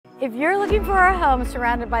If you're looking for a home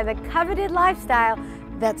surrounded by the coveted lifestyle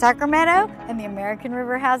that Sacramento and the American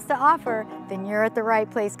River has to offer, then you're at the right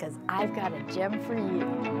place because I've got a gem for you.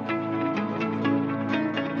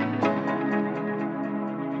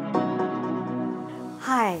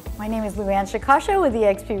 Hi, my name is Luann Shikasho with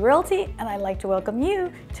eXp Realty, and I'd like to welcome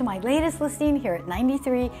you to my latest listing here at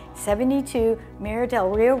 9372 Mira del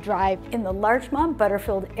Rio Drive in the Larchmont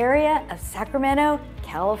Butterfield area of Sacramento,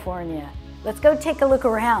 California. Let's go take a look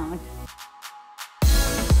around.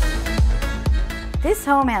 This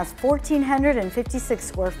home has 1,456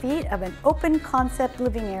 square feet of an open concept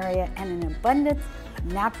living area and an abundance of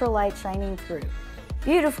natural light shining through.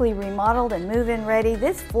 Beautifully remodeled and move-in ready,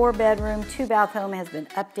 this 4-bedroom, 2-bath home has been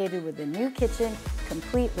updated with a new kitchen,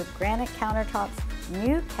 complete with granite countertops,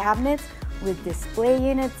 new cabinets with display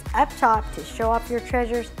units up top to show off your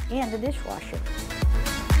treasures, and a dishwasher.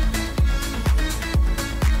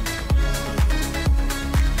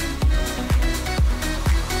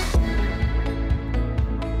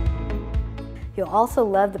 You'll also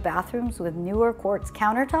love the bathrooms with newer quartz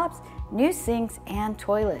countertops, new sinks, and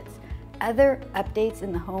toilets. Other updates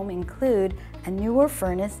in the home include a newer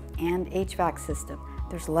furnace and HVAC system.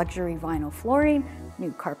 There's luxury vinyl flooring,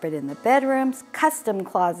 new carpet in the bedrooms, custom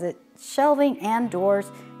closet, shelving and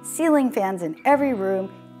doors, ceiling fans in every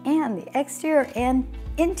room, and the exterior and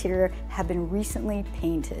interior have been recently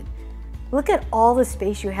painted. Look at all the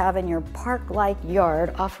space you have in your park-like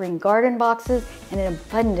yard, offering garden boxes and an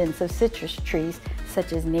abundance of citrus trees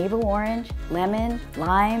such as navel orange, lemon,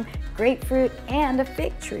 lime, grapefruit, and a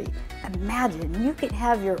fig tree. Imagine you could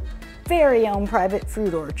have your very own private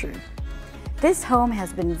fruit orchard. This home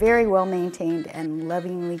has been very well maintained and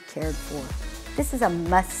lovingly cared for. This is a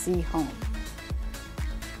must-see home.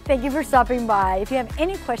 Thank you for stopping by. If you have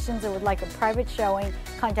any questions or would like a private showing,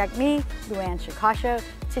 contact me, Luann Shikasho,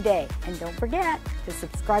 today. And don't forget to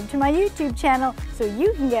subscribe to my YouTube channel so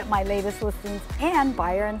you can get my latest listings and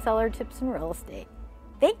buyer and seller tips in real estate.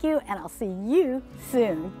 Thank you, and I'll see you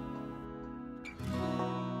soon.